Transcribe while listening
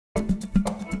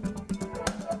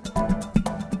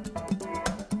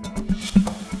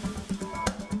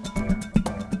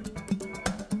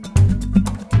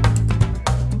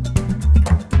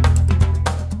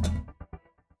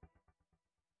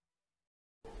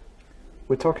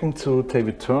We're talking to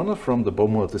David Turner from the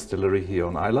Bowmore Distillery here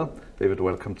on Islay. David,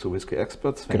 welcome to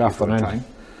Whiskyexperts. Good afternoon.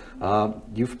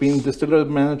 You've been Distillery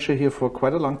Manager here for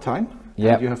quite a long time.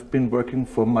 Yeah. And you have been working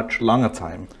for much longer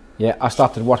time. Yeah, I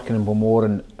started working in Bowmore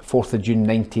on 4th of June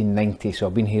 1990, so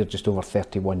I've been here just over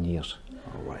 31 years.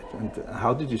 All right. And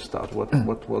how did you start? What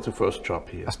was your first job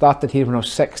here? I started here when I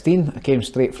was 16. I came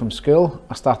straight from school.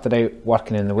 I started out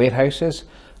working in the warehouses.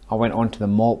 I went on to the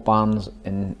malt barns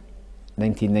in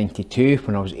 1992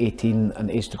 when I was 18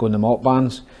 and used to go in the malt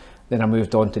barns. Then I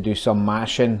moved on to do some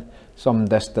mashing, some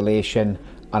distillation,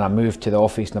 and I moved to the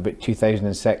office in about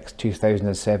 2006,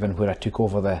 2007 where I took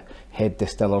over the head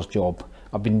distiller's job.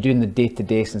 I've been doing the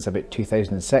day-to-day since about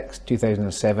 2006,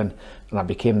 2007, and I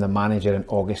became the manager in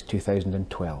August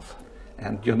 2012.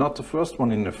 And you're not the first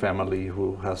one in the family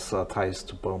who has ties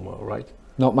to Bowmore, right?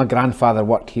 Not my grandfather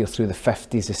worked here through the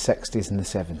 50s, the 60s and the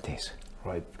 70s.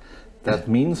 Right. That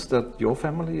means that your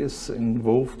family is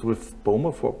involved with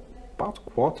Bowmore for about a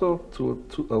quarter to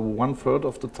 1/3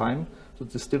 of the time the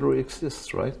distillery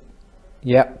exists, right?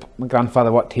 Yep, my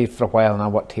grandfather worked here for a while and I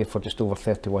worked here for just over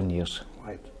 31 years.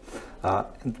 Right.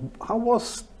 And how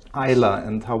was Islay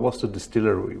and how was the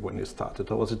distillery when you started?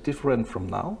 How was it different from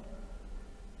now?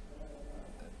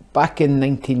 Back in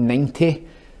 1990,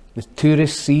 the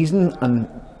tourist season and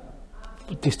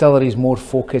distilleries more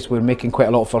focused. We were making quite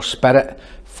a lot of our spirit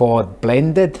for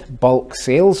blended bulk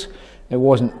sales. It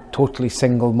wasn't totally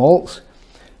single malts.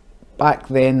 Back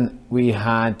then we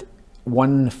had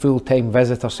one full-time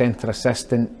visitor centre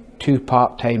assistant, 2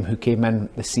 part-time who came in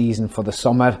the season for the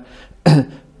summer.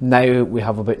 Now we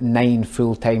have about 9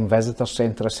 full-time visitor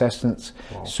centre assistants.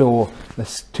 Wow. So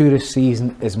the tourist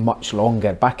season is much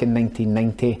longer. Back in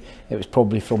 1990 it was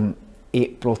probably from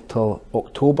April till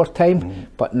October time,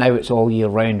 but now it's all year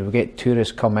round. We get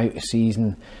tourists come out of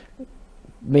season.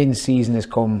 Main season is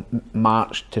come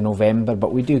March to November,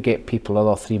 but we do get people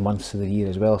other 3 months of the year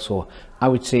as well. So I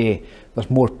would say there's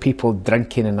more people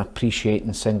drinking and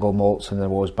appreciating single malts than there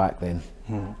was back then.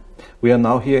 We are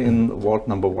now here in Vault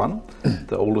number 1,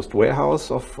 the oldest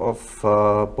warehouse of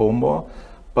Bowmore.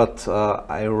 But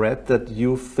I read that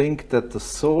you think that the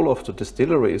soul of the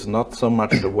distillery is not so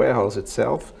much the warehouse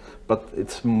itself, but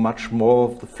it's much more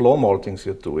of the floor maltings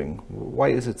you're doing. Why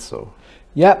is it so?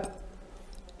 Yep.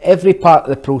 Every part of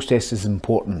the process is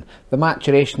important. The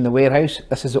maturation in the warehouse,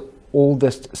 this is the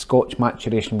oldest Scotch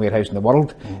maturation warehouse in the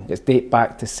world. It's date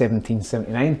back to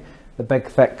 1779. The big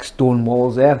thick stone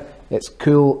walls there. It's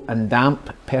cool and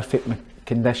damp, perfect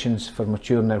conditions for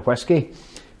maturing their whisky.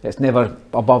 It's never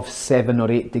above 7 or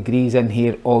 8 degrees in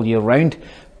here all year round,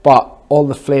 but all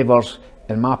the flavours,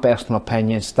 in my personal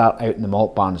opinion, start out in the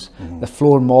malt barns. The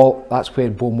floor malt, that's where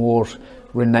Bowmore's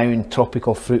renowned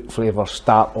tropical fruit flavours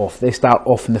start off. They start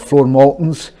off in the floor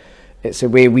maltings. It's the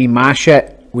way we mash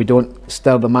it. We don't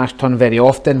stir the mash tun very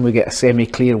often. We get a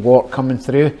semi-clear wort coming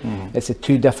through. It's the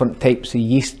 2 different types of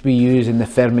yeast we use in the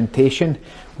fermentation.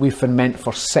 We ferment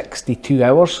for 62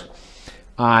 hours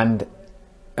and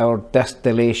our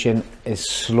distillation is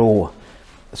slow.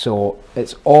 So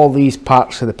it's all these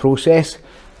parts of the process,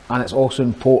 and it's also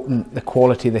important the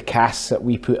quality of the casks that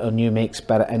we put our new make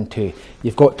spirit into.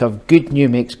 You've got to have good new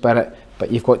make spirit,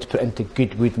 but you've got to put it into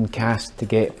good wooden casks to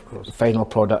get the final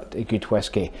product, a good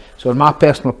whisky. So in my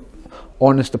personal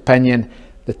honest opinion,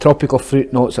 the tropical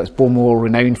fruit notes that's Bowmore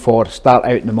renowned for start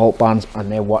out in the malt barns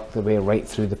and they work their way right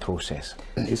through the process.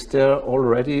 Is there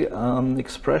already an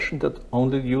expression that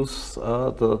only use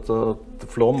the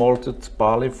floor malted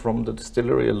barley from the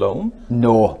distillery alone?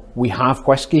 No, we have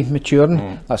whisky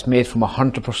maturing that's made from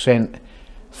 100%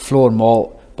 floor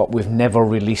malt, but we've never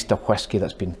released a whisky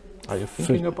that's been. Are you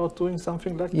thinking about doing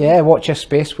something like that? Yeah, watch your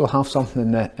space. We'll have something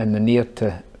in the near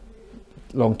to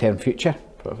long-term future.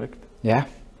 Perfect. Yeah.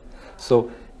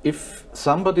 So if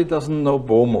somebody doesn't know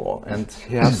Bowmore and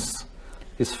he has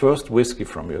his first whiskey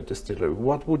from your distillery,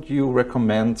 what would you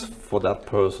recommend for that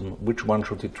person? Which one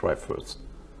should he try first?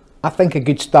 I think a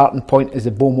good starting point is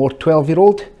the Bowmore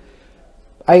 12-year-old.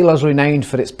 Islay's renowned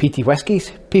for its peaty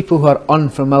whiskies. People who are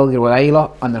unfamiliar with Islay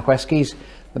and their whiskies,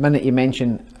 the minute you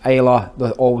mention Islay, they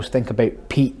always think about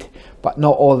peat, but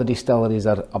not all the distilleries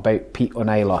are about peat on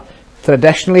Islay.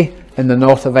 Traditionally, in the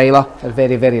north of Islay, they're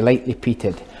very, very lightly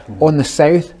peated. On the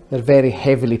south, they're very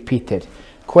heavily peated.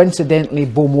 Coincidentally,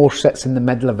 Bowmore sits in the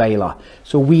middle of Islay,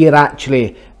 so we are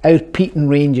actually, our peating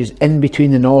range is in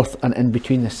between the north and in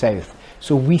between the south.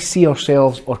 So we see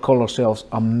ourselves or call ourselves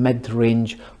a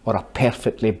mid-range or a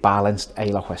perfectly balanced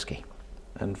Islay whisky.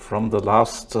 And from the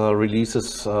last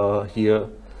releases here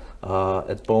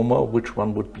at Bowmore, which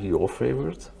one would be your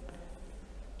favorite?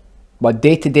 My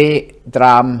day-to-day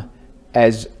dram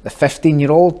is the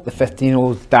 15-year-old. The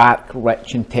 15-year-old dark,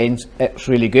 rich, intense. It's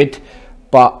really good,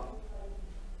 but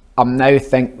I now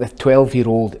think the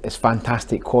 12-year-old is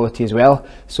fantastic quality as well.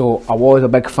 So I was a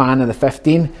big fan of the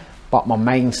 15, but my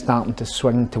mind's starting to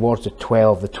swing towards the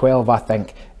 12. The 12 I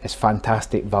think is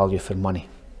fantastic value for money.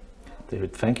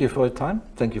 David, thank you for your time.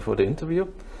 Thank you for the interview,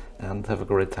 and have a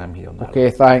great time here. Okay,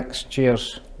 thanks.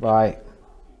 Cheers. Bye.